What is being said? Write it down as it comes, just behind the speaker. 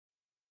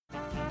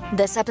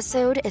This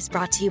episode is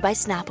brought to you by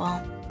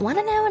Snapple. Want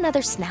to know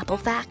another Snapple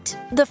fact?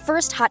 The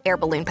first hot air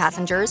balloon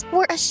passengers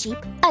were a sheep,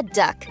 a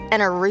duck,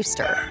 and a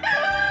rooster.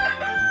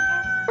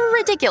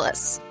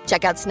 Ridiculous.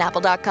 Check out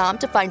Snapple.com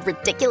to find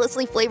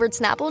ridiculously flavored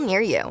Snapple near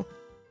you.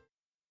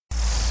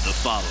 The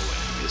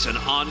following is an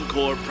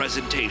encore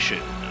presentation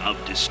of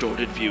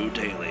Distorted View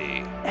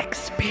Daily.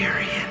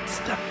 Experience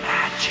the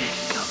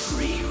magic of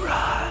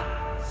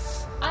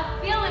reruns. I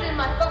feel it in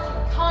my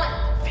fucking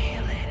cunt.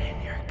 Feel it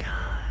in your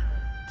cunt.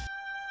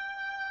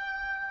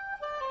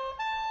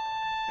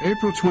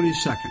 April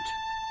 22nd,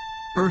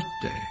 Earth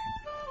Day.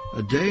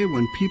 A day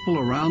when people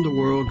around the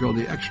world go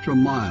the extra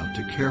mile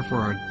to care for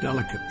our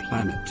delicate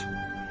planet.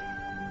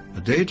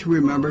 A day to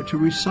remember to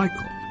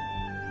recycle,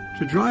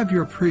 to drive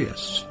your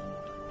Prius,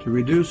 to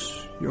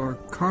reduce your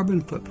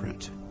carbon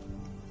footprint.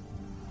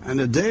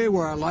 And a day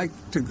where I like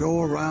to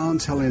go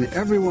around telling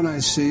everyone I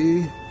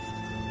see,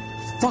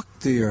 fuck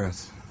the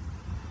Earth.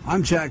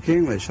 I'm Jack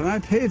English, and I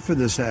paid for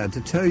this ad to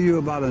tell you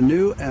about a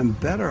new and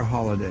better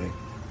holiday,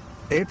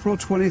 April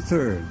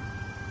 23rd.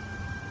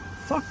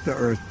 Fuck the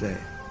Earth Day.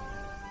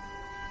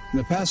 In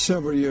the past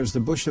several years,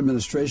 the Bush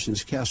administration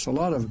has cast a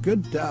lot of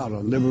good doubt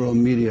on liberal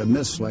media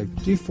myths like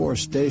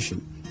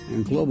deforestation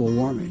and global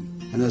warming.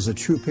 And as a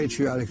true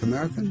patriotic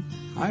American,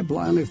 I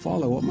blindly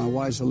follow what my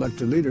wise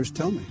elected leaders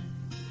tell me.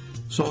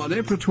 So on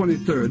April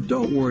 23rd,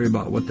 don't worry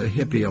about what the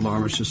hippie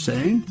alarmist is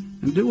saying,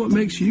 and do what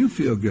makes you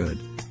feel good.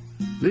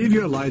 Leave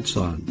your lights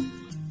on.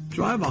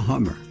 Drive a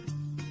Hummer.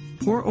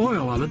 Pour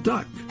oil on a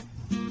duck.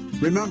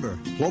 Remember,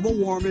 global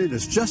warming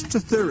is just a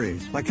theory,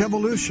 like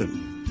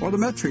evolution or the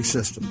metric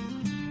system.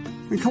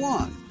 And come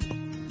on,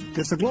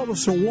 if the globe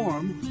was so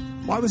warm,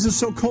 why was it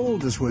so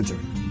cold this winter?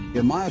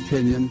 In my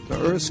opinion, the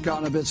Earth's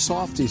gotten a bit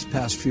soft these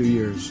past few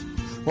years.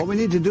 What we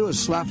need to do is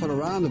slap it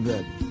around a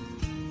bit.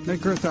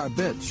 Make Earth our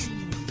bitch.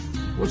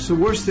 What's the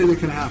worst thing that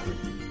can happen?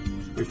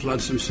 We flood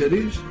some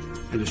cities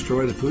and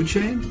destroy the food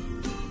chain?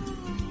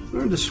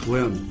 Learn to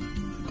swim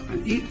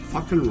and eat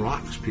fucking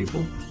rocks,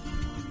 people.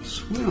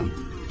 Swim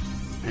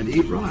and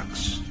eat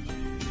rocks.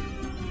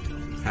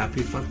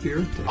 Happy Fuck the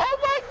Earth Day. Oh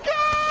my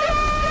god!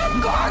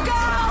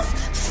 Gargoyles!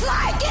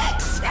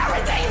 Psychics!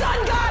 Everything's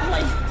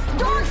ungodly!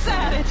 Dork's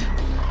at it!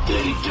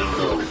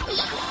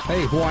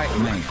 Hey, white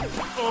man.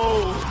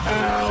 Oh,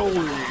 ow.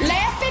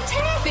 Laffy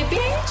taffy,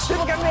 bitch!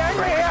 Get me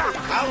over here.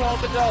 I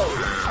want the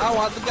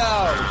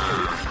dog.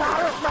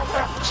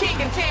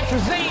 Chicken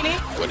tetrazzini!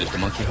 What is the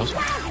monkey house?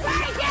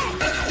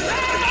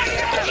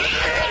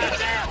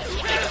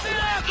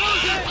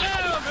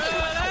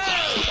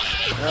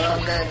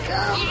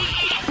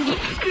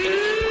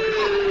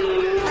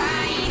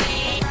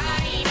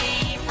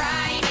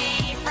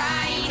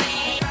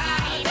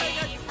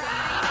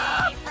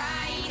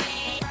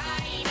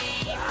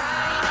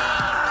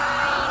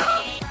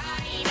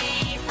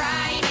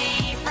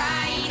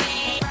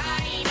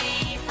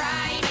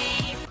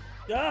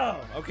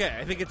 Okay,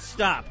 I think it's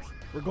stopped.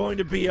 We're going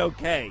to be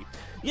okay.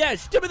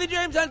 Yes, Timothy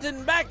James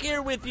Hunton back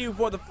here with you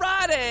for the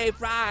Friday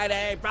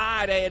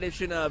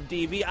edition of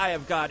DV. I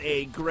have got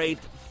a great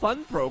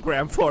fun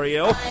program for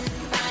you. Fun.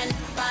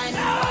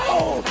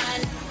 No!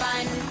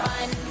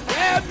 Fun.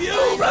 Damn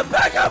you,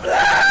 Rebecca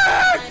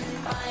Black!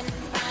 Fun.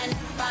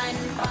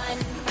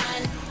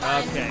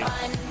 Okay,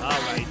 all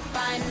right.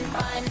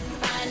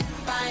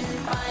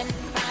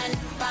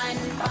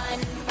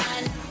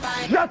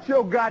 Fun. Shut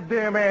your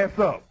goddamn ass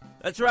up.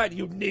 That's right,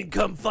 you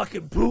nincome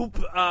fucking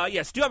poop.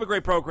 Yes, do have a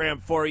great program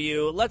for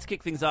you. Let's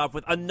kick things off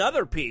with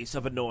another piece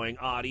of annoying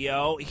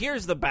audio.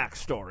 Here's the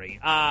backstory.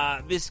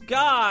 This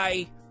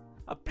guy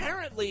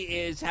apparently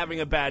is having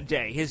a bad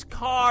day. His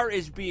car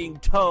is being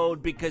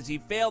towed because he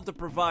failed to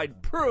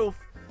provide proof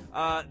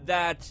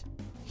that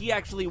he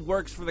actually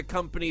works for the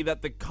company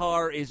that the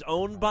car is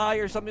owned by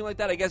or something like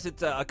that. I guess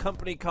it's a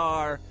company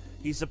car.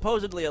 He's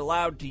supposedly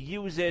allowed to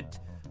use it,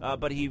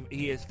 but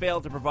he has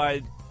failed to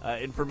provide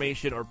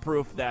information or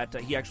proof that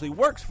he actually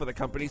works for the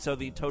company, so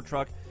the tow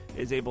truck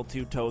is able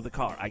to tow the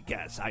car, I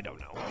guess. I don't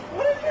know.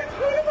 What did you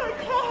do to my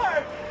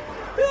car?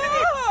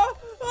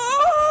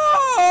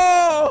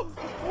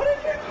 What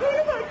did you do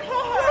to my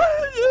car?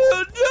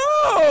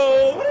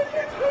 No! What did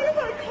you do to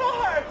my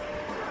car?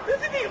 This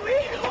is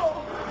illegal.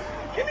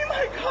 Give me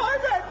my car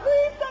back,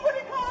 please.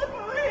 Somebody call the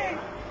police.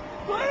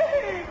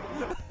 Please.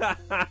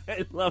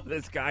 I love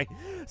this guy.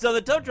 So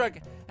the tow truck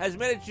has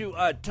managed to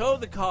tow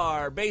the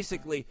car,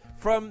 basically,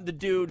 from the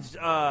dude's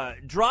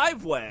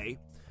driveway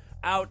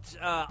out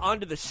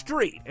onto the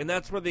street. And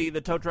that's where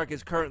the tow truck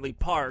is currently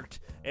parked.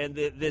 And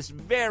this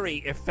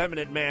very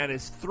effeminate man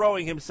is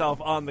throwing himself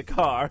on the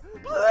car.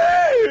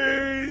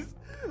 Please!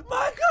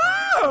 My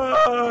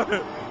car!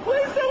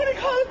 Please, somebody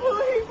call the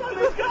police on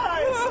this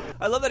guy.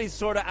 I love that he's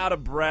sort of out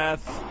of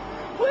breath.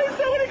 Please,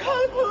 somebody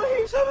call the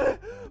police.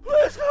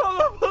 Please call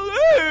the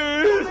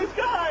police! This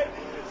guy.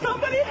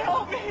 Somebody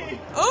help me.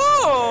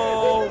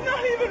 Oh! This is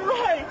not even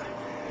right.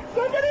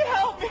 Somebody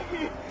help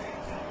me.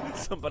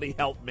 Somebody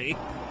help me.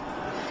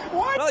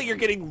 What? Not like you're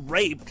getting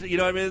raped, you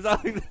know what I mean? It's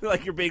not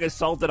like you're being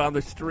assaulted on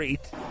the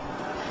street.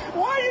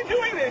 Why are you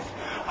doing this?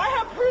 I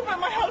have proof at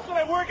my house that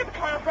I work at the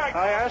chiropractor.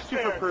 car. I asked you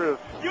for proof.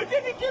 You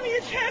didn't give me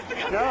a chance to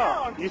come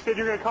down. No, you said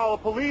you're going to call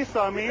the police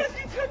on me. Because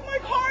you took my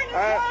car in your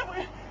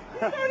driveway. You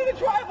started to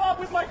drive off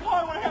with my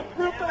car when I have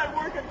proof that I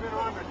work at the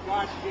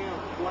goddamn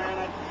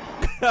planet.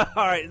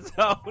 All right,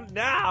 so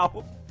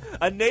now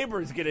a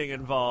neighbor's getting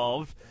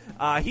involved.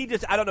 I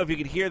don't know if you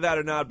can hear that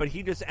or not, but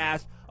he just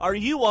asked, "Are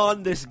you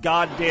on this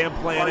goddamn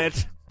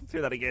planet?" Let's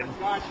hear that again.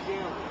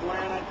 Goddamn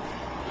planet.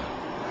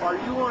 Are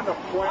you on the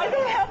planet? I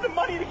don't have the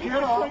money to keep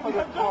Get off of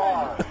the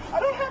car. I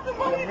don't have the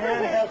money The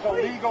man has a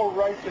legal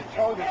right to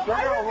tow this. They're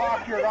going to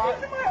lock your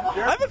eyes. I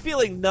have a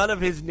feeling none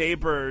of his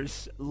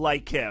neighbors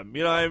like him.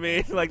 You know what I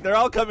mean? Like, they're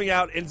all coming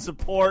out in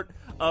support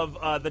of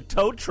the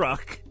tow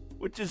truck,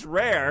 which is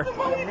rare. The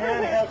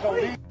man has a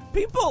legal...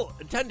 People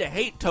tend to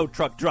hate tow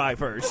truck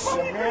drivers. The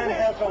man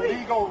has a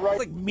legal right... It's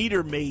like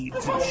meter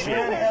maids and The shit.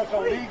 man has a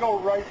legal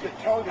right to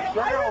tow this.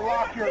 They're going to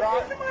lock your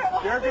eyes.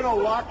 They're going to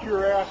lock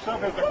your ass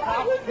up as a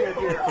cops get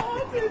here. All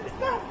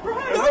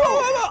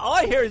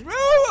I hear is...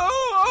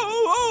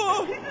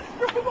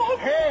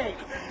 Hey,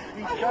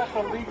 he's just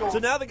a legal... So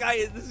now the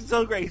guy, this is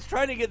so great, he's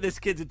trying to get this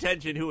kid's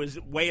attention who is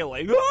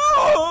wailing.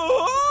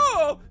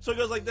 So he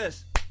goes like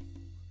this.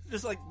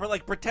 Just like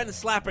pretend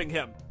slapping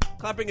him.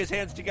 Clapping his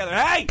hands together.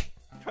 Hey!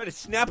 Try to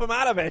snap him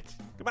out of it.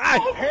 Come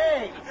on.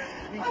 Hey,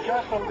 he's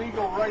just a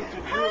legal right to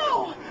do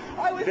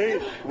it.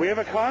 Dude, we have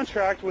a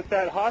contract with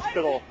that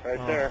hospital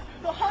right there.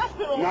 The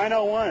hospital?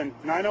 901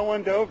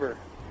 Dover.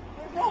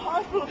 There's no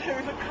hospital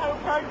there. There's a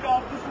chiropractic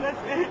office and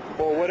that's it.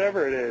 Well,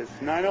 whatever it is.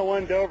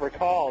 901 Dover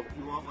called.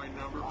 You want my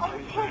number,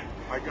 please?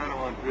 I got him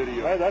on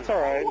video. That's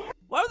all right.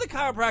 Why would the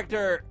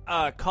chiropractor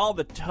call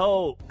the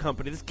tow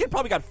company? This kid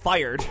probably got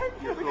fired.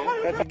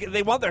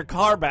 They want their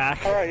car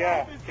back. All right,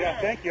 yeah. Yeah,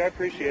 thank you. I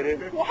appreciate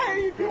it. Why are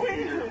you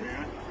doing this?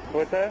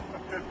 What's that?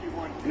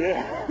 51.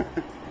 Yeah. You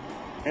know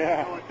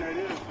Yeah. what that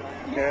is,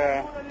 Diane?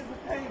 Yeah.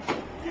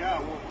 Yeah,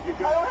 well, you I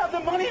got... don't have the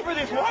money for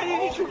this. Why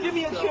didn't you give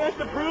me a chance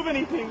to prove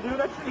anything, dude?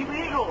 That's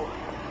illegal.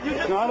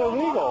 It's not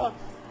illegal.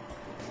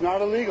 It's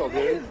not illegal,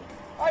 dude.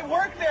 I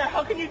work there.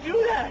 How can you do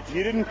that?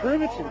 You didn't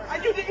prove it to me.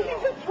 You just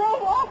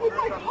drove off with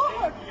my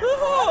car. I'm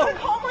gonna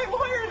call my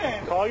lawyer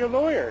then. Call your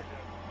lawyer.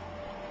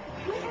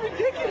 This is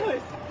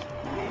ridiculous.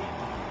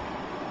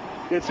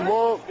 It's Can I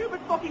well, stupid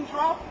fucking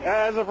drop.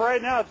 as of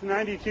right now, it's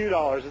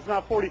 $92. It's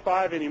not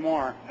 $45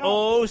 anymore.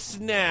 Oh,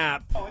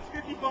 snap. Oh, it's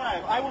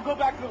 55. I will go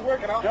back to the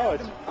work and I'll No, have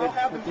it's them. I'll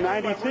have them it's show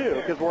my work 92 there.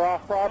 because we're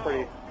off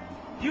property.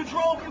 You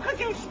drove because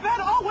you sped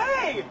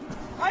away.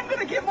 I'm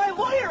gonna get my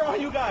lawyer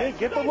on you guys. Hey,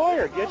 get the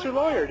lawyer. Get your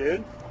lawyer,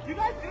 dude. You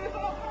guys do this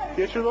all the time.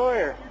 Get your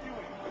lawyer.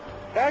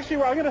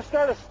 Actually, I'm going to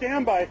start a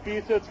standby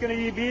fee, so it's going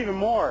to be even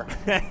more.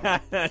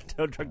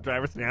 Tow truck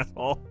driver's an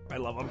asshole. I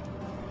love him.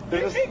 You're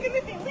There's a- making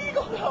this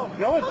illegal, though.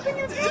 No, How can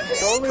you do this?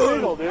 totally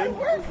legal, I dude.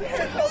 work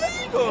there.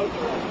 It's illegal.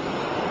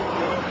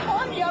 You're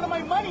calling me out of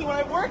my money when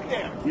I work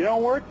there. You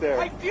don't work there.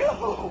 I do.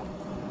 Oh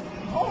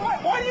my!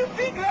 Why do you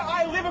think that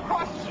I live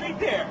across the street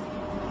there?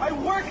 I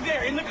work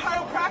there in the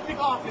chiropractic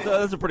office. So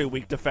that's a pretty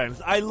weak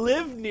defense. I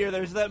live near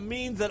there, so that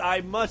means that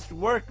I must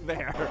work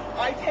there.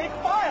 I take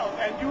files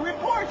and do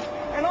reports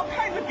and all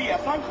kinds of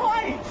BS on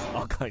clients.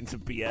 All kinds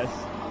of BS.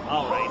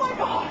 All Oh right. my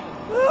god!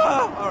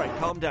 All right,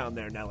 calm down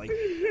there, Nelly.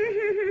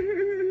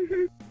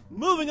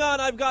 Moving on,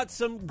 I've got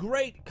some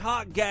great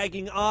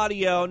cock-gagging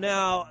audio.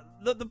 Now,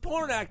 the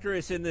porn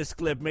actress in this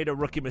clip made a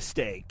rookie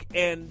mistake,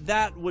 and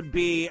that would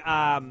be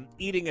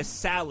eating a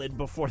salad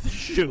before the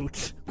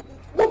shoot.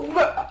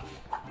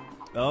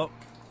 Oh.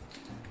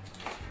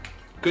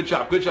 Good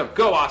job.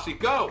 Go, Aussie.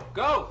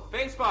 Go.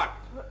 Face fuck.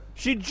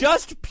 She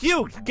just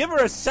puked. Give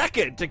her a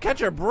second to catch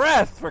her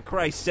breath, for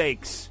Christ's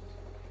sakes.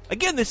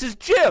 Again, this is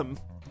Jim,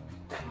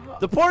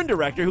 the porn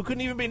director who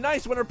couldn't even be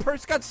nice when her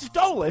purse got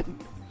stolen.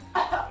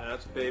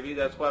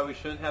 That's why we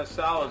shouldn't have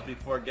salads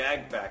before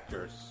gag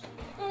factors.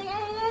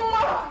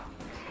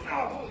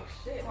 Oh,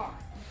 shit.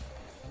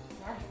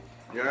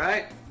 You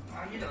alright?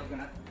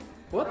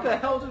 What the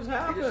hell just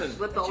happened? Just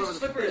slipped all over the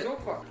spit.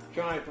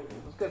 Johnny,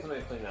 let's get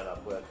somebody to clean that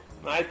up with.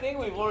 I think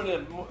we've learned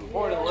an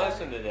important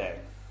lesson today.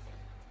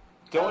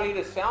 Don't eat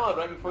a salad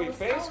right before you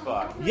face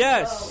fuck.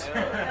 Yes.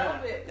 Yeah.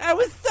 I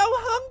was so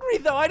hungry,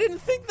 though. I didn't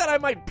think that I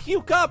might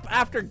puke up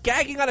after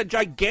gagging on a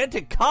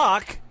gigantic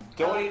cock.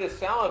 Don't eat a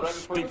salad right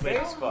before you face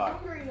I'm fuck.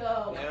 hungry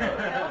though.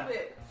 Yeah. Help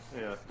it.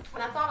 Yeah.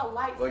 And I thought a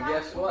light Well,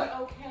 salad guess what?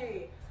 would be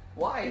okay.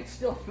 Why? It's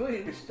still food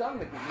in your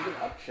stomach. You need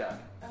an upshot.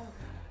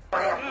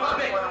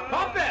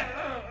 Pump it!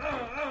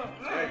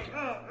 Face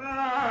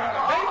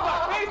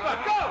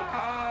fuck, go!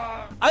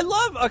 I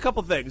love a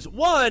couple things.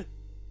 One,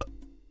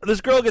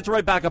 this girl gets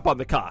right back up on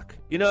the cock.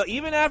 You know,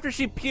 even after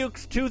she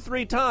pukes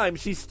 2-3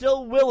 times, she's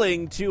still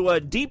willing to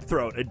deep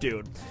throat a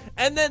dude.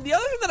 And then the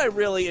other thing that I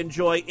really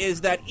enjoy is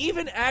that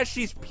even as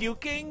she's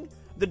puking,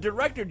 the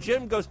director,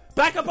 Jim, goes,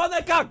 back up on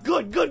that cock.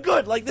 Good.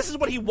 Like, this is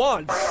what he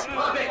wants.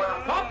 Pump it!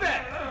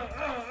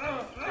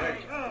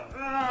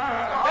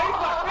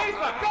 Face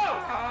fuck, go!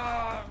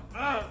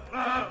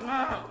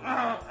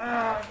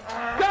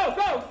 Go!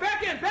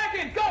 Back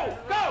in, go!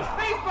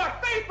 Face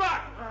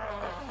fuck!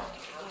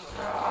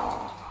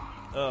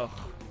 Oh.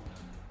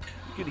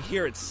 You could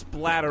hear it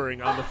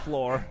splattering on the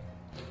floor.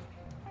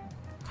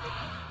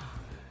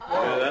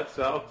 Yeah, that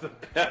sounds a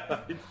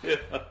bad idea.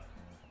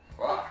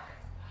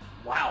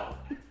 Wow.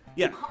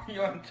 Yeah.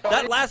 You want to tell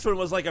That me? last one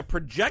was like a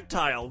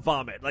projectile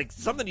vomit, like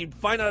something you'd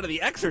find out of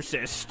The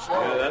Exorcist.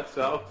 Yeah, that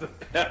sounds a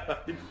bad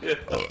idea.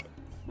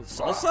 With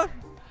salsa?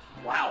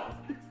 Wow.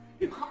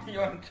 You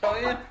want to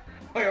tell you?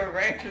 We were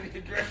right to the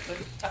address.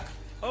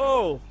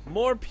 Oh,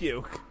 more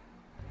puke.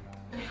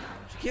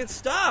 She can't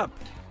stop.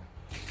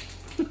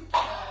 You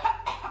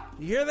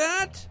hear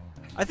that?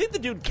 I think the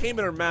dude came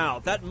in her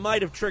mouth. That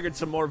might have triggered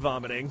some more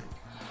vomiting.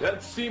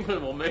 That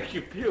semen will make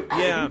you puke.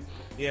 Yeah,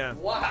 yeah.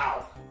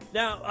 Wow.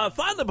 Now,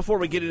 finally, before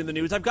we get into the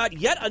news, I've got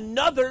yet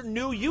another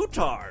new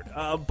Utard.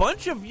 A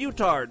bunch of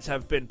Utards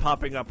have been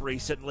popping up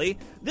recently.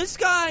 This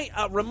guy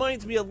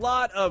reminds me a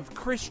lot of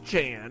Chris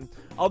Chan,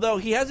 although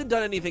he hasn't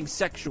done anything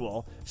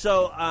sexual.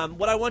 So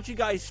what I want you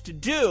guys to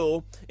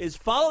do is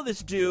follow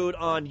this dude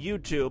on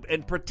YouTube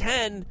and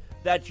pretend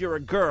that you're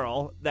a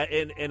girl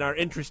and are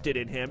interested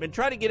in him, and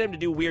try to get him to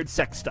do weird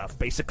sex stuff,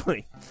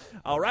 basically.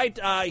 All right,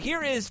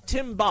 here is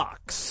Tim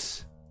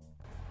Box.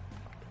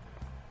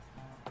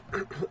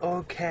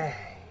 Okay.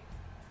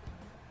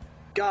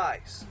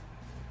 Guys,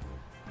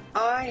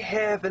 I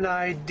have an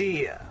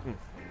idea.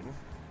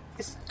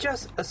 It's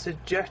just a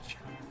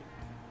suggestion.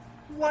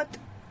 What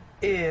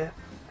if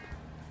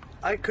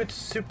I could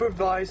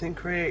supervise and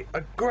create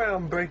a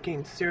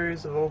groundbreaking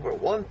series of over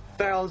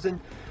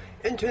 1,000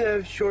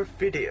 internet short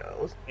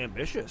videos?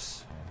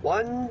 Ambitious.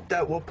 One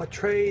that will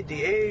portray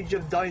the age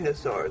of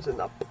dinosaurs in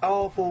a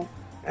powerful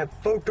and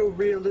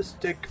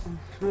photorealistic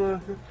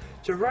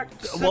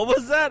direct. What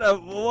was that?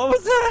 What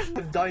was that?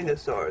 Of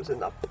dinosaurs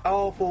in a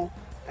powerful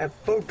and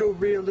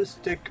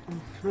photorealistic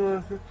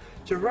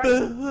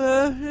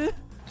direct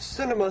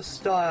cinema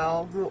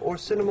style or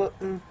cinema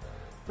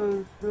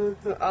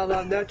a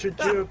la Natural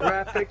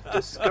Geographic,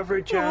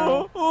 Discovery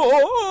Channel,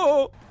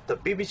 the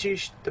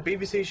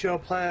BBC show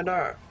Planet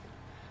Earth,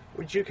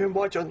 which you can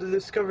watch on the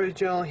Discovery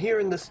Channel here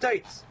in the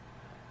States.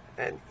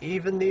 And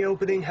even the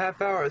opening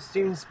half hour of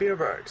Steven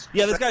Spielberg's.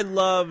 Yeah, this guy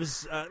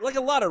loves, like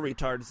a lot of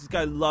retards, this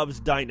guy loves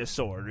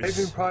dinosaurs.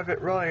 Saving Private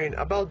Ryan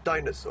about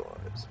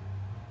dinosaurs.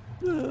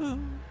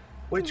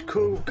 Which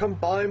could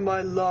combine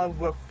my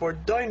love for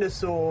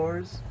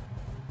dinosaurs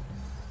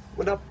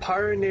with a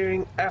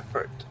pioneering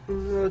effort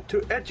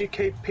to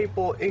educate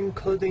people,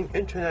 including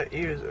internet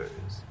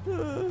users.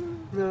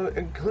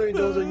 Including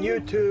those on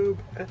YouTube.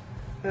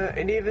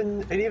 And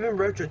even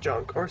retro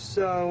junk or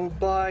so,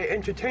 by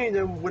entertaining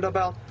them with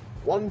about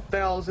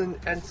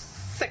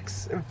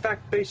 1,006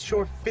 fact-based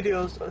short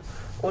videos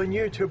on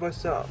YouTube or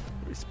so.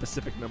 Very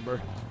specific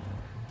number.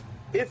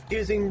 If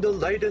using the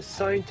latest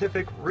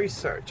scientific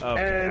research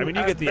Okay, and I mean,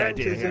 you get the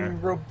idea advances here.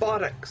 in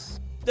robotics.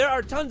 There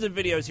are tons of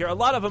videos here. A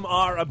lot of them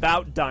are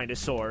about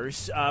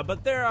dinosaurs,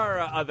 but there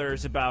are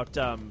others about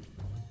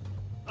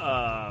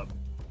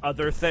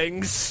other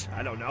things.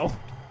 I don't know.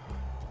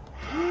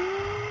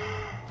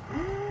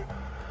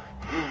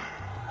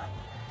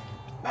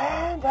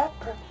 Man, that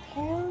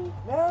perfume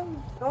smells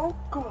so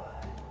good.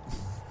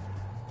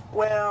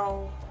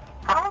 Well,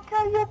 how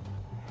can you...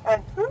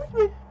 And who's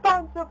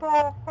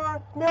responsible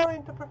for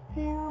smelling the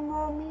perfume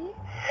on me?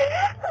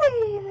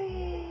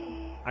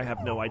 Really? I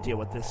have no idea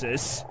what this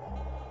is.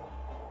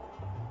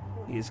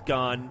 He's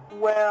gone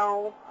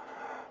Well,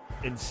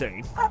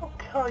 insane. I'll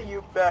call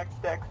you back,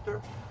 Dexter.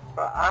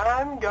 But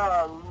I'm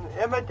gonna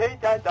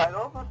imitate that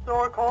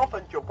dinosaur call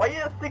from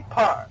Jurassic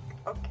Park,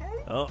 okay?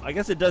 Oh, I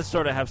guess it does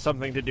sort of have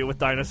something to do with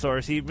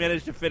dinosaurs. He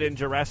managed to fit in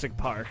Jurassic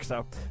Park,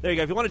 so there you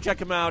go. If you want to check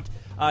him out,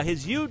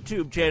 his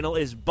YouTube channel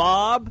is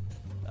Bob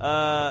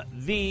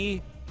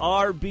the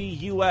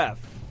RBUF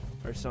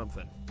or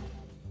something.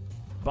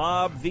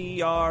 Bob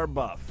the R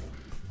Buff.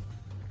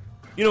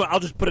 You know what? I'll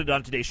just put it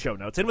on today's show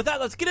notes. And with that,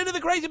 let's get into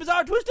the crazy,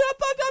 bizarre, twisted up,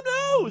 fucked up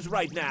news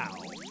right now.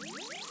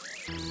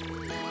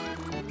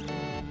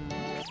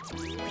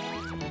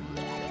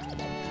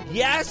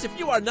 Yes, if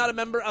you are not a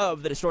member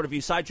of the Distorted View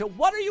Sideshow,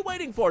 what are you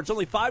waiting for? It's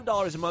only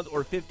 $5 a month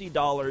or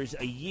 $50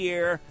 a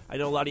year. I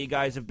know a lot of you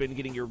guys have been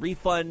getting your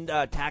refund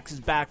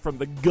taxes back from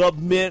the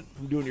government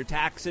from doing your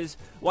taxes.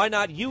 Why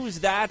not use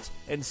that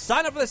and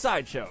sign up for the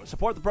Sideshow?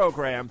 Support the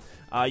program.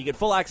 You get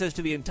full access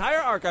to the entire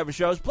archive of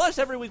shows. Plus,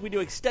 every week we do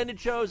extended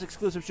shows,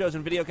 exclusive shows,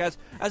 and videocasts.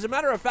 As a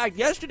matter of fact,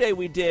 yesterday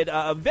we did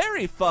a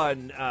very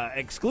fun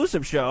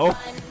exclusive show.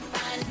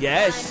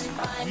 Yes,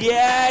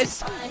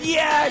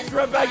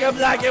 Rebecca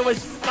Black, it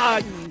was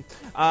fun.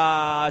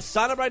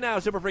 Sign up right now,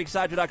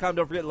 superfreaksideshow.com.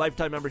 Don't forget,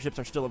 lifetime memberships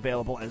are still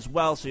available as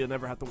well, so you'll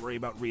never have to worry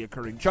about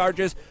reoccurring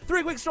charges.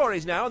 3 quick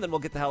stories now, and then we'll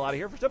get the hell out of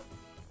here. First up,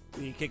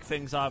 we kick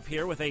things off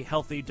here with a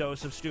healthy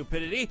dose of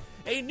stupidity.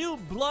 A new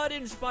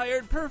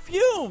blood-inspired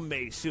perfume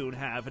may soon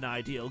have an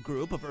ideal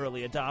group of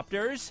early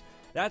adopters.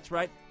 That's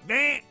right.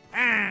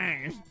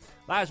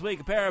 Last week,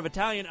 a pair of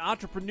Italian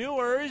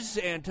entrepreneurs,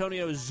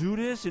 Antonio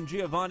Zudis and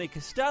Giovanni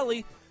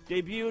Castelli,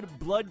 debuted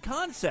Blood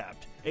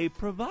Concept, a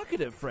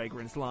provocative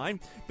fragrance line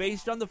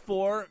based on the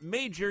 4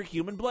 major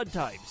human blood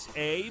types,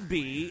 A,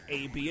 B,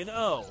 and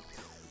O.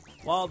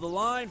 While the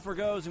line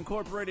forgoes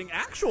incorporating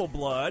actual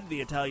blood,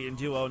 the Italian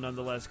duo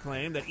nonetheless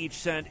claim that each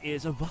scent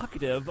is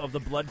evocative of the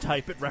blood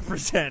type it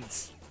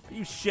represents. Are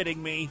you shitting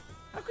me?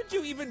 How could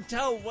you even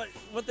tell what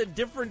the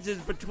difference is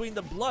between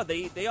the blood?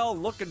 They all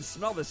look and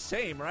smell the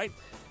same, right?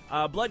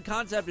 Blood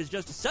concept is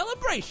just a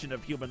celebration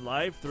of human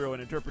life through an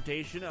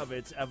interpretation of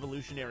its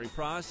evolutionary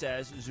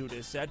process,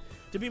 Zudis said.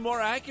 To be more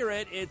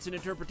accurate, it's an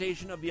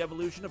interpretation of the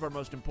evolution of our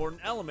most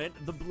important element,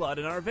 the blood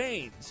in our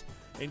veins.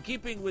 In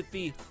keeping with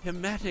the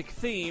hematic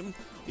theme,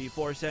 the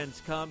 4 scents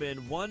come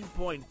in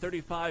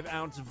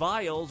 1.35-ounce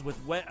vials with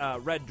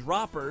red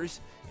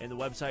droppers, and the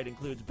website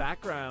includes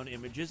background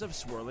images of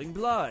swirling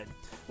blood.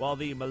 While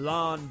the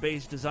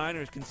Milan-based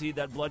designers concede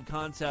that blood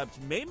concepts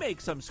may make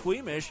some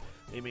squeamish,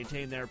 they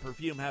maintain their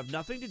perfume have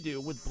nothing to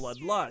do with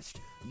bloodlust.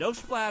 No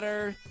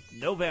splatter,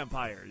 no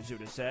vampires,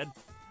 Zuda said.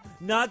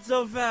 Not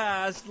so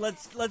fast.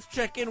 Let's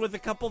check in with a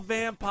couple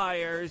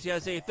vampires.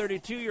 Yes, a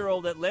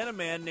 32-year-old Atlanta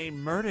man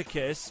named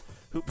Murticus,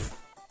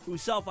 who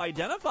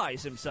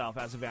self-identifies himself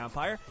as a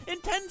vampire,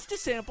 intends to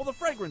sample the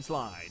fragrance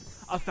line.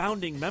 A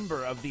founding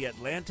member of the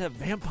Atlanta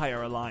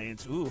Vampire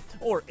Alliance,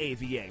 or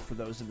AVA for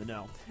those in the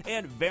know,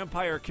 and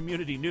Vampire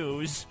Community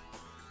News.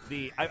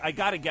 I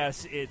gotta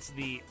guess it's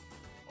the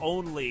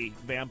only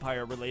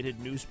vampire-related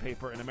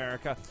newspaper in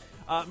America.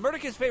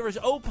 Murticus favors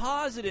O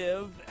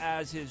Positive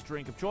as his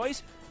drink of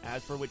choice.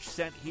 As for which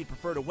scent he'd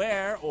prefer to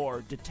wear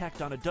or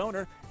detect on a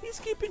donor, he's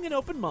keeping an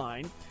open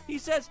mind. He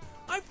says,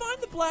 I find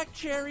the black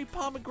cherry,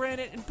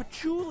 pomegranate, and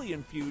patchouli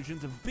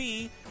infusions of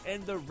B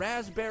and the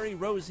raspberry,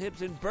 rose hips,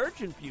 and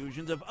birch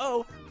infusions of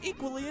O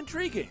equally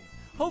intriguing.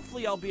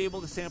 Hopefully I'll be able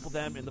to sample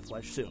them in the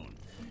flesh soon.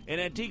 An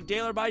antique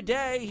dealer by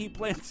day, he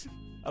plans...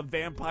 A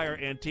vampire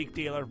antique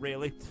dealer,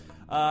 really?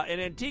 An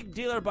antique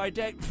dealer by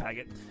day,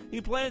 faggot.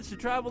 He plans to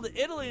travel to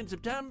Italy in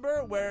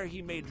September, where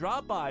he may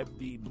drop by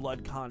the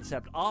Blood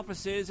Concept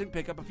offices and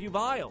pick up a few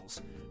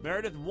vials.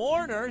 Meredith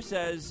Warner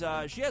says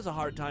she has a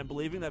hard time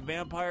believing that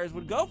vampires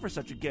would go for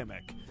such a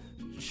gimmick.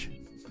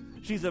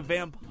 She's a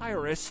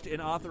vampirist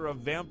and author of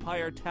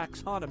Vampire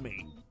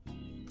Taxonomy.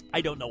 I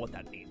don't know what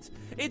that means.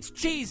 It's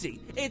cheesy.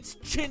 It's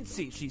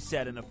chintzy, she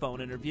said in a phone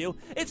interview.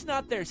 It's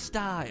not their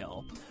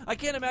style. I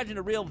can't imagine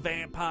a real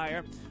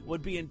vampire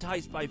would be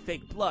enticed by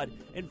fake blood.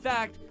 In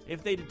fact,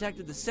 if they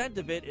detected the scent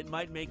of it, it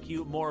might make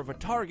you more of a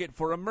target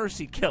for a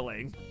mercy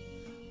killing.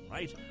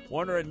 Right?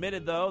 Warner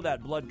admitted, though,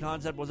 that blood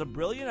concept was a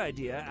brilliant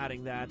idea,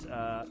 adding that,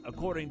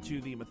 according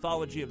to the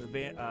mythology of the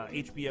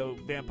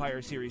HBO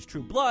vampire series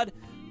True Blood,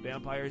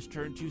 vampires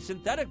turn to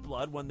synthetic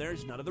blood when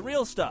there's none of the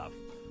real stuff.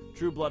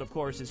 True Blood, of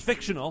course, is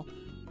fictional.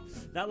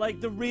 Not like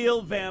the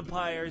real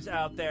vampires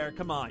out there.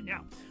 Come on.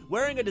 Now,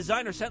 wearing a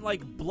designer scent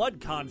like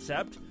Blood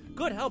Concept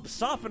could help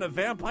soften a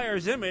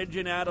vampire's image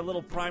and add a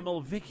little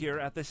primal vigor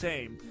at the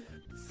same.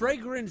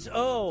 Fragrance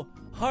O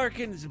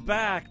harkens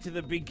back to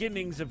the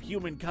beginnings of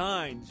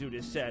humankind,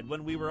 Zudis said,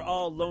 when we were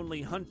all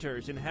lonely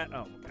hunters and had...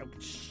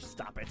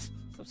 stop it.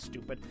 So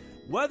stupid.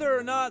 Whether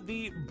or not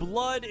the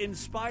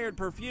blood-inspired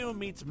perfume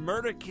meets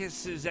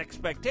Murticus's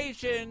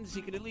expectations,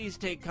 he can at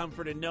least take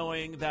comfort in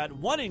knowing that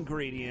one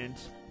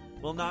ingredient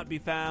will not be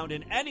found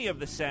in any of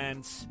the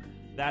scents.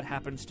 That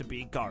happens to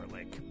be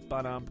garlic.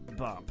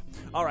 Bump.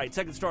 All right,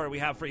 second story we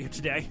have for you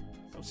today.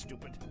 So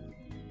stupid.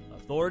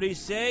 Authorities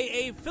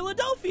say a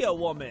Philadelphia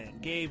woman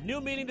gave new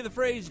meaning to the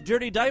phrase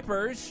dirty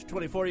diapers.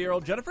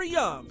 24-year-old Jennifer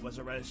Young was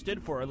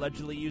arrested for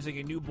allegedly using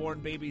a newborn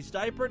baby's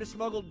diaper to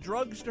smuggle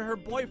drugs to her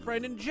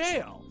boyfriend in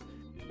jail.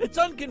 It's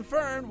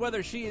unconfirmed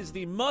whether she is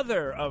the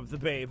mother of the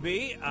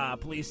baby.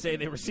 Police say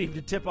they received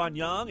a tip on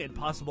Young and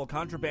possible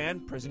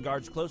contraband. Prison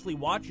guards closely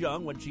watched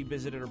Young when she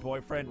visited her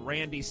boyfriend,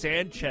 Randy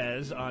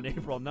Sanchez, on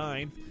April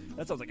 9th.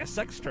 That sounds like a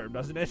sex term,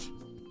 doesn't it?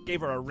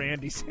 Gave her a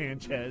Randy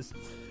Sanchez.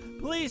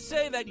 Police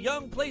say that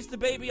Young placed the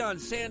baby on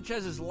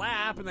Sanchez's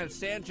lap and that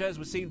Sanchez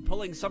was seen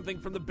pulling something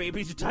from the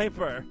baby's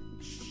diaper.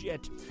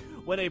 Shit.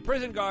 When a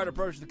prison guard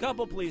approached the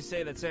couple, police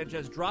say that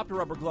Sanchez dropped a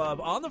rubber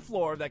glove on the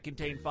floor that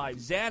contained 5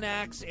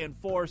 Xanax and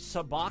 4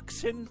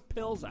 Suboxone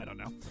pills. I don't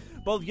know.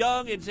 Both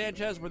Young and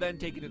Sanchez were then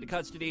taken into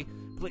custody.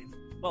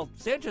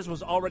 Sanchez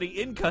was already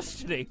in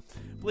custody.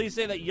 Police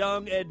say that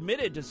Young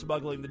admitted to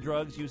smuggling the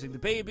drugs using the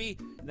baby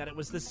and that it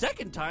was the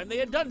second time they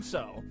had done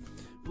so.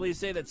 Police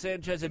say that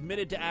Sanchez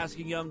admitted to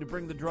asking Young to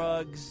bring the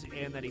drugs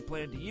and that he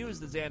planned to use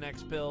the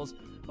Xanax pills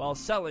while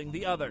selling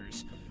the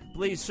others.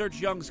 Police searched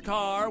Young's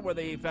car, where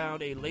they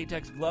found a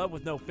latex glove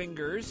with no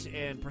fingers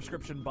and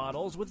prescription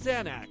bottles with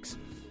Xanax.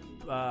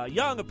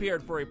 Young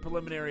appeared for a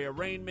preliminary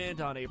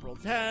arraignment on April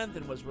 10th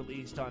and was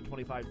released on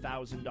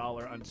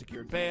 $25,000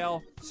 unsecured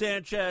bail.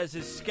 Sanchez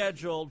is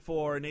scheduled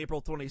for an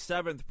April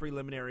 27th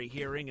preliminary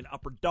hearing in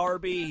Upper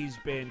Darby. He's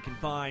been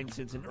confined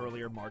since an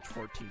earlier March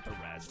 14th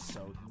arrest,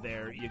 so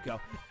there you go.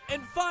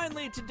 And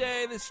finally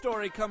today, this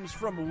story comes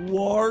from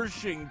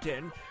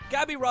Washington.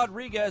 Gabby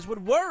Rodriguez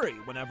would worry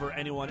whenever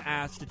anyone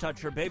asked to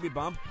touch her baby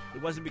bump.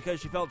 It wasn't because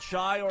she felt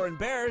shy or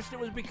embarrassed. It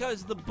was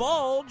because the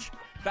bulge,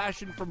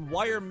 fashioned from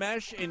wire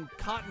mesh and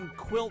cotton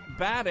quilt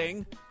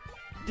batting,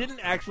 didn't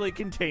actually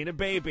contain a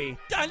baby.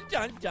 Dun,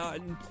 dun,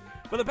 dun.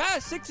 For the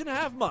past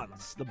 6.5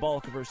 months, the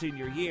bulk of her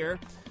senior year,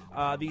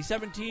 the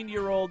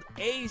 17-year-old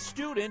A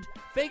student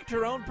faked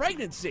her own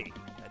pregnancy.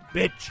 That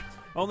bitch.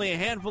 Only a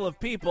handful of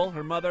people,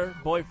 her mother,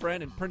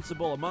 boyfriend, and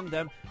principal among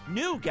them,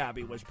 knew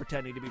Gabby was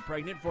pretending to be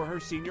pregnant for her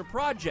senior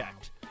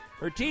project.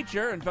 Her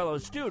teacher and fellow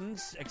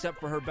students, except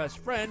for her best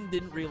friend,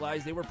 didn't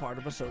realize they were part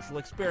of a social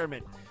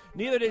experiment.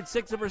 Neither did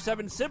 6 of her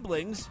 7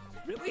 siblings,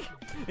 really?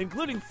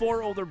 Including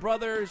 4 older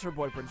brothers, her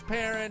boyfriend's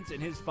parents,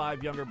 and his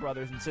 5 younger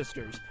brothers and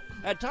sisters.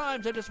 At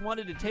times, I just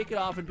wanted to take it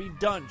off and be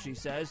done, she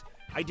says.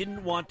 I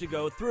didn't want to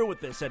go through with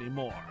this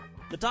anymore.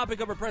 The topic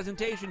of her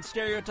presentation,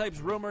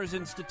 stereotypes, rumors,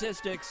 and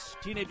statistics.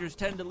 Teenagers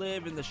tend to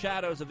live in the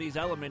shadows of these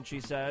elements,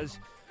 she says.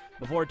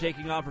 Before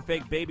taking off her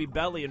fake baby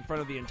belly in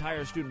front of the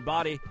entire student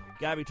body,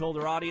 Gabby told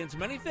her audience,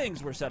 many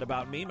things were said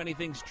about me, many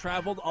things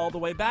traveled all the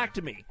way back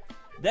to me.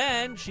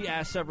 Then she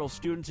asked several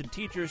students and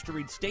teachers to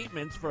read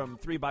statements from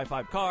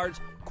 3x5 cards,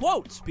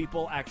 quotes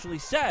people actually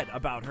said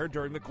about her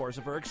during the course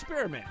of her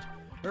experiment.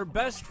 Her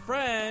best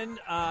friend,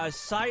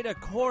 Saida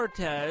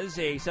Cortez,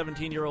 a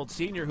 17-year-old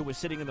senior who was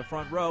sitting in the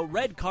front row,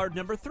 read card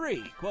number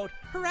 3. Quote,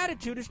 her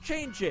attitude is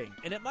changing,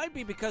 and it might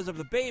be because of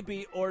the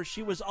baby, or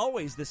she was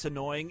always this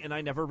annoying and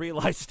I never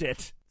realized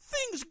it.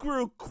 Things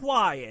grew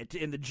quiet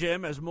in the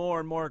gym as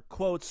more and more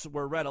quotes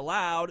were read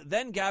aloud.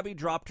 Then Gabby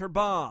dropped her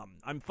bomb.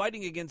 I'm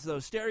fighting against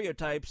those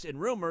stereotypes and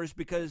rumors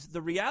because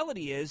the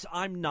reality is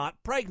I'm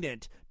not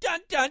pregnant. Dun,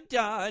 dun,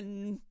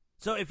 dun.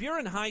 So if you're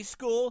in high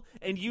school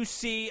and you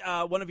see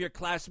one of your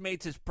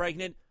classmates is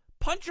pregnant,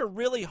 punch her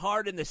really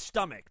hard in the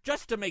stomach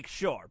just to make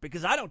sure,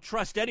 because I don't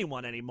trust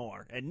anyone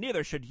anymore, and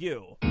neither should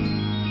you.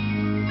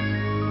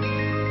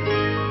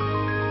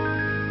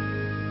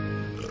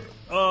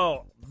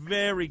 Oh,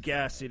 very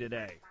gassy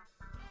today.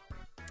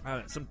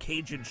 Some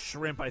Cajun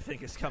shrimp, I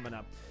think, is coming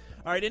up.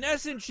 All right, in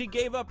essence, she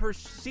gave up her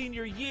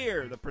senior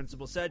year, the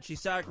principal said. She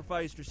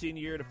sacrificed her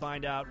senior year to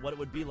find out what it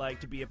would be like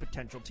to be a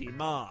potential teen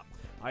mom.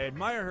 I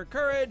admire her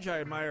courage. I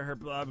admire her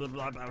blah, blah,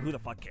 blah, blah. Who the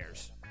fuck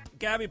cares?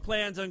 Gabby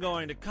plans on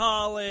going to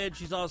college.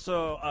 She's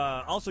also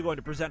going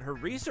to present her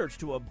research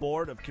to a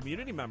board of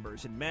community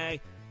members in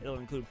May. It'll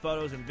include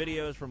photos and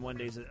videos from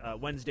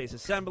Wednesday's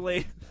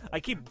assembly. I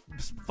keep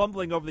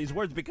fumbling over these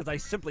words because I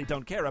simply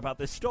don't care about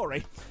this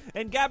story.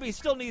 And Gabby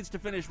still needs to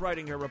finish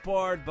writing her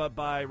report, but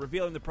by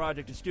revealing the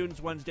project to students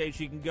Wednesday,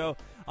 she can go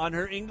on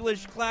her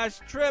English class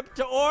trip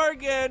to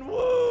Oregon,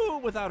 woo,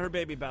 without her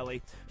baby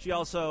belly. She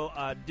also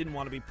didn't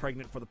want to be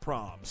pregnant for the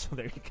prom, so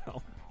there you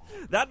go.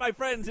 That, my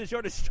friends, is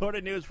your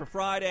Distorted News for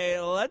Friday.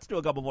 Let's do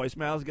a couple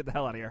voicemails and get the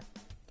hell out of here.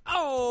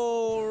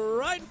 All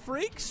right,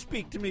 freaks,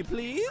 speak to me,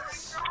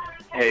 please.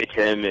 Hey,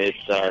 Tim, it's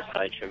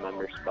Sideshow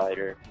member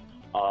Spider.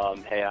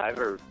 Hey, I have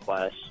a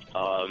request.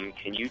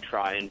 Can you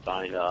try and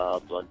find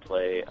Blood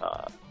Play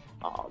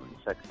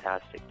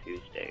Sextastic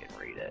Tuesday and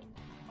read it?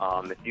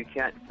 If you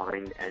can't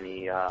find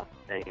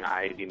anything,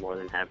 I'd be more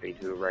than happy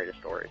to write a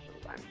story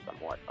since I'm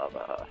somewhat of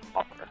a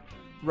author.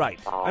 Right.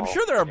 I'm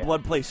sure there are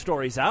Blood Play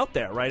stories out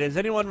there, right? Has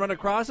anyone run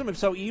across them? If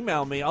so,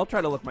 email me. I'll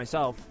try to look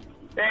myself.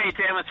 Hey,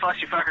 Tim, it's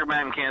Fleshy Fucker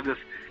Matt in Kansas.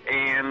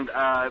 And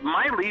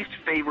my least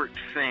favorite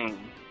thing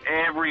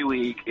every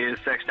week is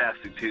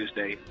Sextastic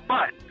Tuesday.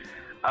 But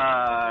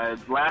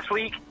last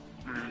week,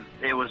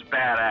 it was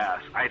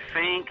badass. I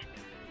think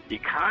you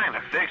kind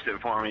of fixed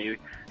it for me.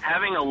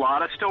 Having a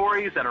lot of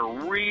stories that are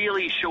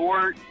really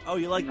short. Oh,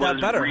 you like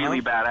that better, really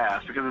huh?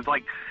 badass, because it's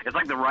like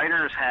the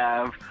writers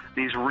have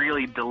these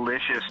really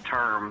delicious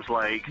terms,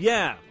 like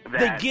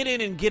they get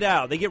in and get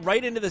out. They get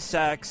right into the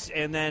sex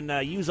and then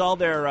use all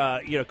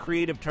their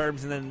creative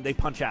terms, and then they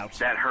punch out.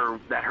 That her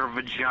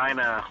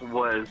vagina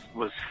was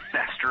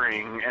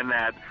festering, and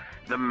that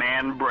the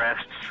man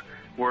breasts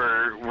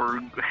were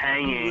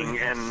hanging,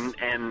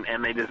 and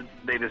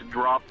they just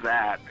dropped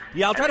that.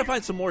 Yeah, I'll try to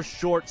find some more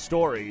short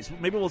stories.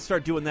 Maybe we'll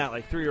start doing that,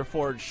 like 3 or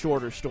 4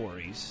 shorter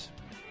stories.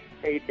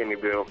 Hey, Timmy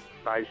Boo,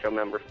 Sideshow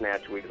member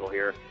Snatch Weasel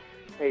here.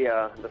 Hey,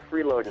 the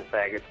freeloading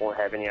faggots won't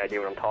have any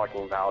idea what I'm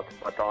talking about,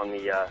 but on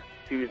the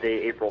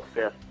Tuesday, April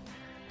 5th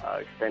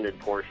extended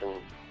portion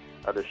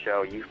of the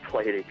show, you've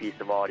played a piece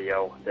of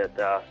audio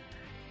that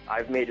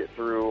I've made it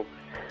through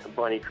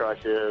bunny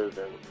crushes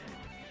and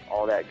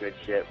all that good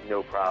shit,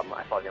 no problem.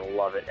 I fucking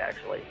love it,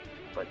 actually.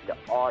 But the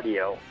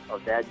audio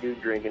of that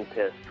dude drinking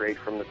piss straight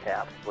from the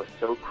tap was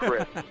so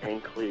crisp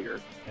and clear.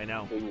 I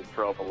know. Made me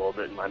throw up a little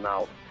bit in my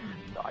mouth.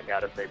 So I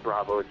gotta say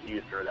bravo to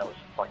you, sir. That was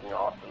fucking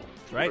awesome.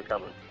 Thanks Right. for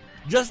coming.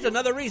 Just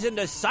another reason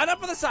to sign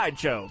up for the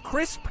Sideshow.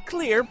 Crisp,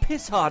 clear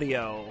piss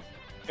audio.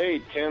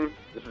 Hey, Tim.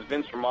 This is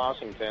Vince from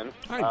Washington.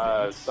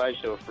 Hi, Vince.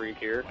 Sideshow freak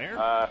here. Where?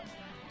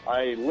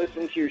 I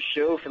listened to your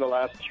show for the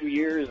last 2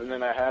 years, and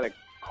then I had to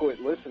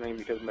quit listening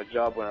because my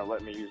job wouldn't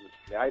let me use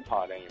the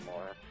iPod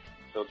anymore.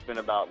 So it's been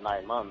about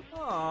 9 months.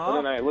 Aww. But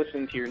then I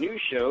listened to your new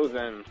shows,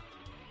 and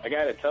I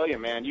got to tell you,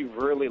 man, you've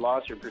really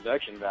lost your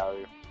production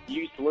value.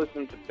 You used to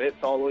listen to bits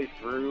all the way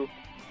through.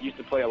 You used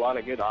to play a lot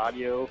of good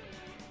audio.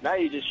 Now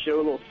you just show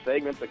little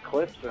segments of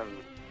clips, and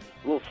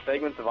little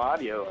segments of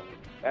audio, and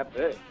that's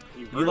it.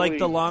 You really like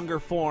the longer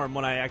form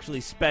when I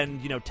actually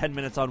spend, 10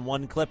 minutes on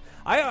one clip.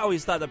 I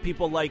always thought that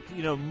people like,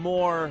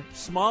 more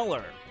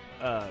smaller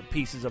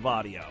pieces of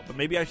audio. But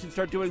maybe I should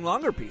start doing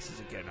longer pieces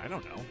again. I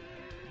don't know.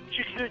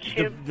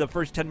 The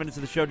first 10 minutes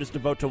of the show just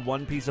devote to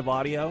one piece of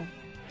audio?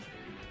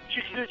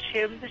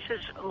 Tim, this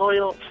is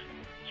loyal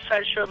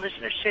Sideshow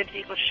listener San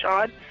Diego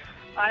Sean.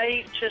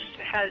 I just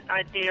had an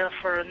idea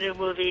for a new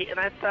movie, and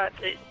I thought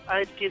that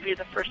I'd give you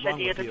the first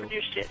idea to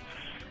produce it.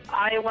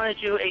 I want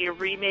to do a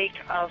remake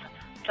of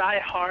Die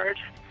Hard,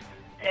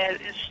 and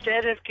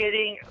instead of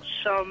getting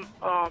some,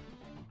 some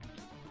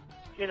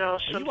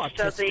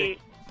stubby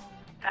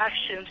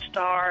action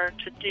star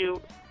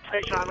to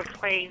play John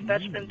McClane,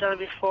 that's been done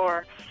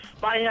before.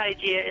 My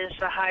idea is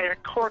to hire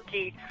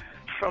Corky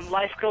from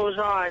Life Goes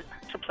On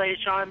to play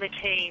John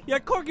McCain. Yeah,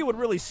 Corky would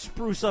really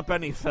spruce up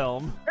any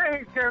film.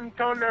 Hey, Tim,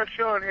 Tone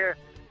Sean here.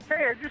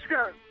 Hey, I just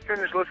got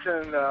finished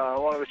listening to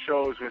one of the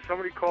shows where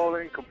somebody called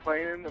in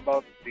complaining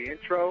about the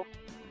intro.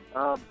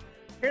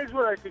 Here's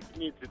what I think you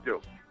need to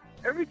do.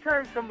 Every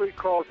time somebody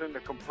calls in to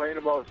complain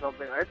about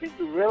something, I think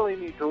you really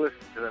need to listen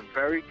to them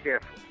very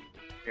carefully.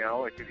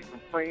 Like if he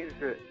complains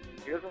that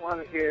he doesn't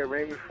want to hear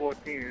Raymond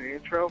 14 in the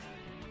intro,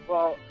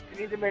 well,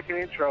 you need to make an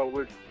intro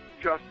with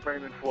just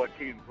Raymond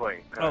 14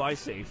 playing. Oh, I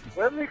see.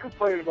 Whatever they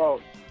complain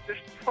about,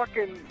 just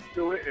fucking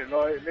do it and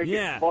make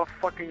it more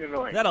fucking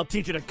annoying. That'll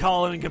teach you to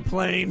call in and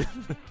complain.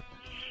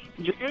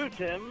 You,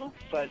 Tim,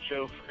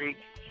 Sideshow Freak,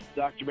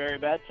 Dr. Barry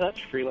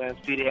Badtouch, freelance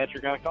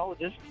pediatric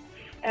oncologist,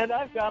 and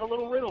I've got a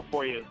little riddle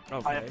for you.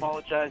 Okay. I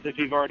apologize if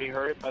you've already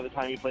heard it by the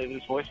time you play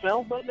this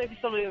voicemail, but maybe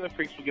some of the other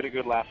freaks will get a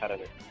good laugh out of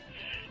it.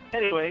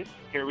 Anyways,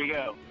 here we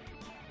go.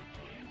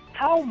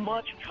 How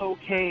much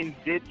cocaine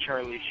did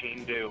Charlie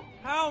Sheen do?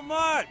 How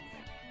much?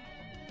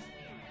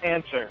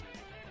 Answer.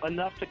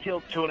 Enough to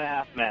kill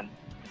 2.5 men.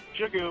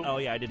 Jigoo. Oh,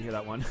 yeah, I did hear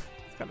that one.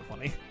 It's kind of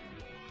funny.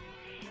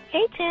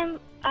 Hey, Tim.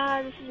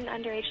 This is an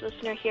underage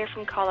listener here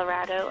from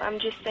Colorado. I'm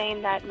just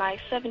saying that my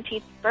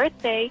 17th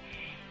birthday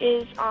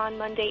is on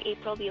Monday,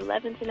 April the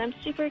 11th, and I'm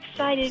super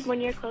excited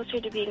when you're closer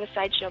to being a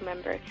Sideshow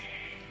member.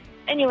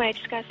 Anyway, I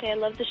just gotta say I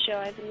love the show.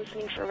 I've been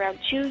listening for around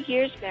 2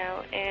 years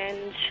now,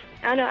 and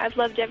I don't know, I've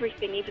loved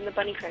everything, even the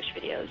Bunny Crush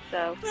videos,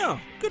 so... Yeah,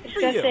 good for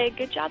you. I just gotta say,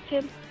 good job,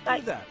 Tim. Bye.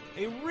 Look at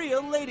that. A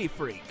real lady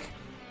freak.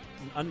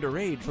 An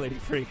underage lady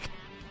freak.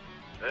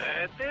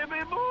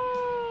 Timmy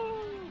Boo!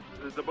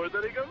 This is the Puerto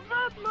Rican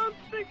Batman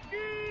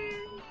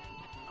speaking.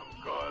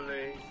 I'm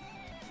calling.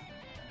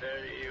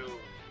 Tell you,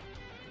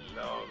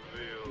 love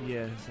you.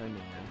 Yes, I know.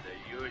 And that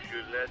you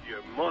should let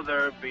your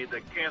mother be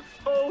the guest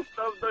host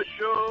of the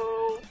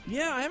show.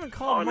 Yeah, I haven't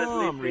called Honestly,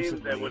 Mom Tim,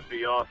 recently. that would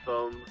be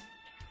awesome.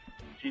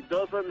 She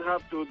doesn't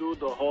have to do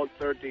the whole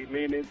 30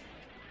 minutes.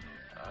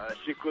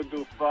 She could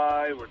do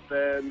 5 or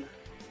 10.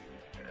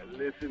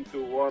 Listen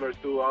to 1 or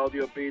 2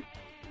 audio beats.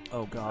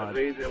 Oh, God.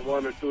 Read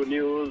 1 or 2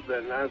 news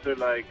and answer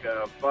like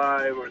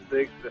 5 or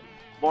 6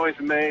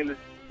 voicemails.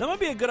 That might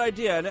be a good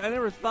idea. I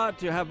never thought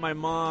to have my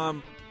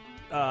mom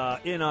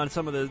in on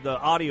some of the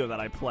audio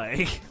that I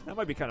play. That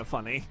might be kind of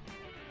funny.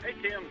 Hey,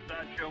 Tim,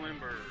 Sideshow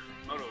member,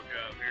 Moto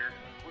Job here.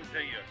 I want to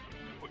tell you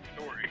a quick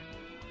story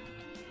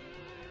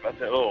about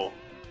that little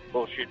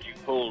bullshit you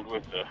pulled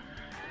with the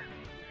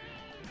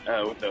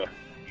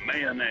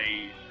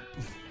mayonnaise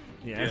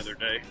the other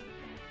day.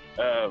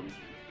 I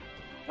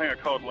think I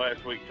called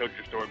last week, told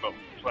your story about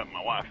slapping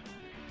my wife.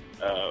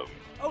 Oh,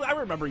 I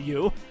remember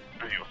you.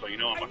 So you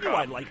know I'm a knew cop.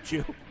 I liked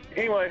you.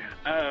 Anyway,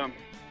 I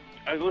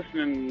was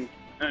listening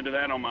to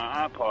that on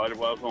my iPod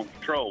while I was on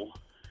patrol,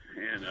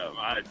 and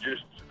I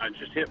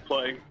just hit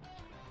play.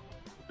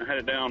 I had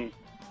it down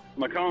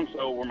my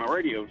console where my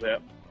radio's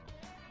at,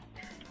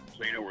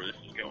 so you know where this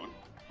is going.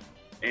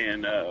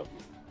 And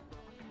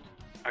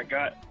I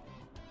got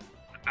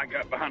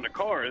behind a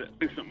car that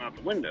threw something out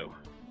the window,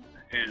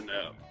 and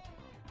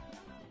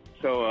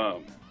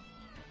so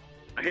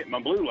I hit my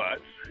blue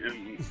lights,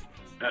 and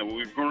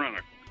we was going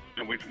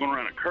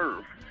around a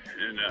curve,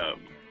 and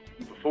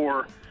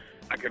before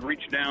I could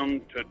reach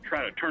down to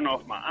try to turn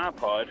off my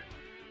iPod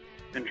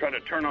and try to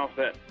turn off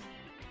that,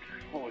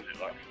 what was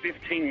it, like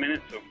 15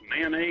 minutes of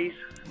mayonnaise,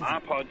 my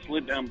iPod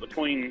slid down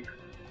between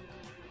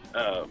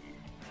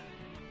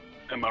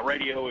my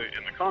radio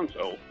and the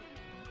console,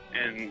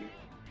 and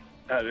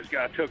this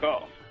guy took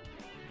off.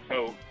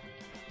 So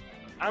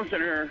I'm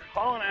sitting here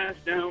hauling ass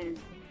down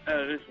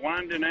this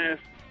winding ass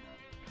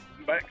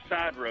back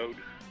side road,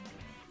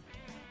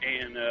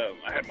 and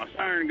I had my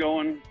siren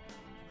going,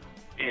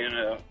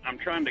 and I'm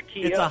trying to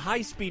key It's up a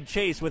high-speed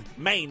chase with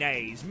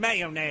mayonnaise as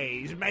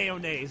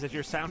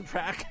your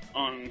soundtrack.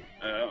 on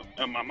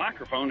my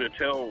microphone to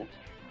tell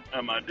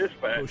my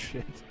dispatch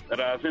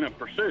that I was in a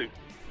pursuit,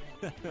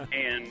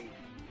 and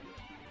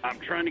I'm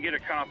trying to get a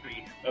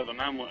copy of the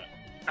 911.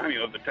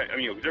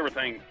 Because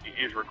everything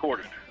is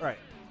recorded. Right.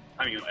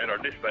 At our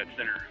dispatch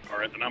center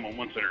or at the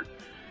 911 center,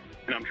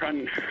 and I'm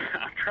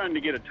trying to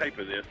get a tape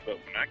of this. But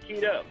when I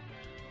keyed up,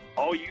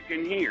 all you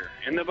can hear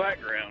in the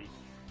background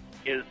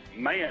is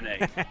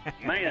mayonnaise,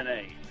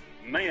 mayonnaise,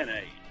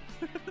 mayonnaise.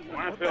 When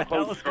I felt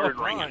hope started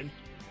ringing,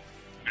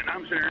 And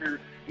I'm sitting there,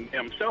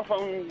 cell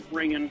phone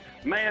ringing,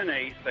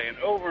 mayonnaise saying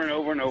over and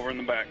over and over in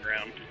the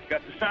background.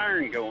 Got the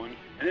siren going,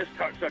 and this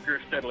cocksucker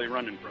is steadily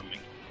running from me.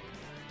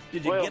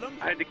 Did you get him?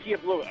 I had to key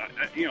up a little. I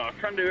was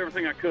trying to do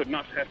everything I could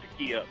not to have to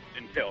key up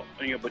and tell.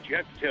 But you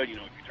have to tell, if you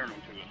turn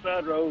onto a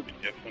side road,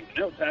 if something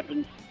else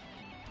happens.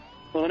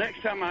 Well, the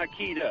next time I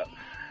keyed up,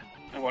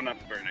 well, not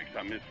the very next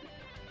time,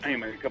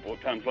 anyway, a couple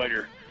of times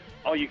later,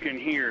 all you can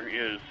hear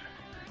is,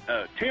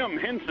 Tim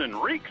Henson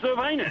reeks of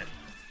anus.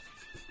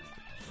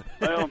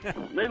 Well,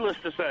 needless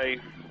to say,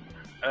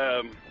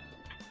 I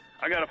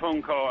got a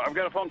phone call. I've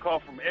got a phone call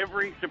from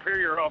every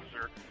superior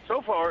officer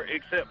so far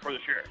except for the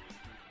sheriff.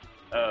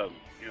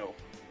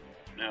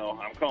 Now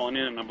I'm calling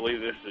in, and I believe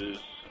this is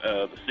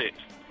the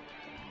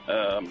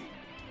 6th.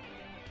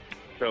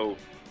 So,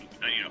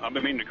 I've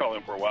been meaning to call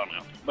him for a while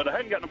now. But I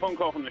hadn't gotten a phone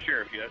call from the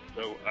sheriff yet,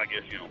 so I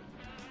guess,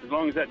 as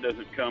long as that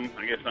doesn't come,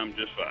 I guess I'm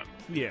just fine.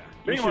 Yeah,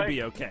 But you anyway, should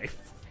be okay.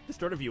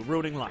 Distorted View,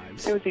 ruining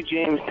lives. Timothy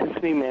James,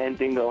 Tiffany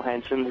Mandingo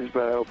Henson, his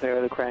brother au pair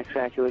of the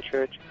Cracksacular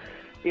Church.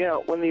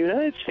 When the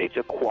United States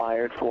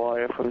acquired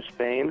Florida from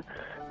Spain,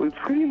 we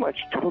pretty much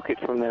took it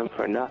from them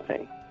for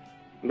nothing.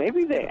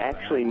 Maybe they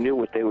actually knew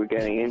what they were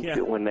getting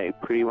into when they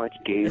pretty much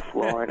gave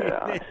Florida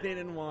to us. They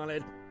didn't want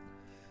it.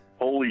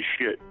 Holy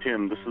shit,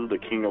 Tim, this is the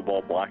king of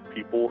all black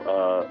people,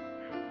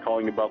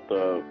 calling about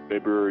the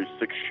February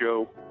 6th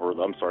show,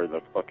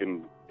 the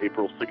fucking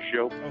April 6th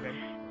show. Okay.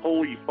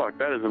 Holy fuck,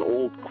 that is an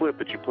old clip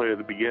that you played at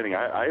the beginning.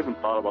 I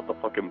haven't thought about the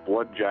fucking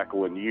Blood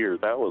Jackal in years.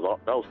 That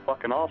was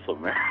fucking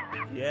awesome, man.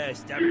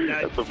 Yes,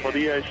 that's some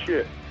funny ass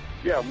shit.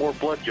 Yeah, more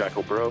Blood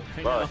Jackal, bro.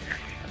 Bye.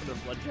 The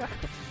Blood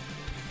Jackal.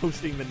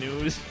 Posting the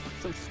news.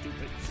 So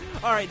stupid.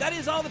 All right, that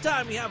is all the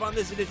time we have on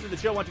this edition of the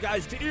show. I want you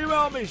guys to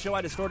email me,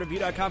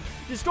 show@distortedview.com.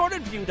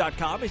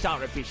 Distortedview.com is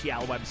our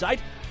official website.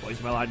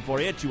 Voicemail line for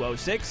you,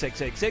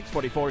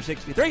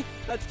 206-666-4463.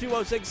 That's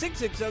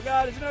 206-66. Oh,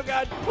 God, it's no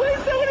God. Please,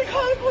 somebody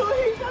call the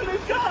police on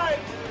this guy!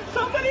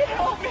 Somebody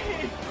help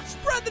me!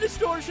 Spread the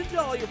distortion.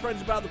 Tell all your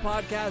friends about the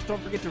podcast.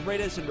 Don't forget to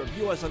rate us and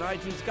review us on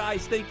iTunes.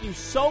 Guys, thank you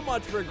so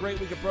much for a great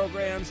week of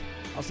programs.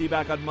 I'll see you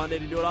back on Monday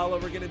to do it all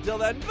over again. Until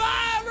then,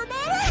 bye,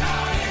 everybody!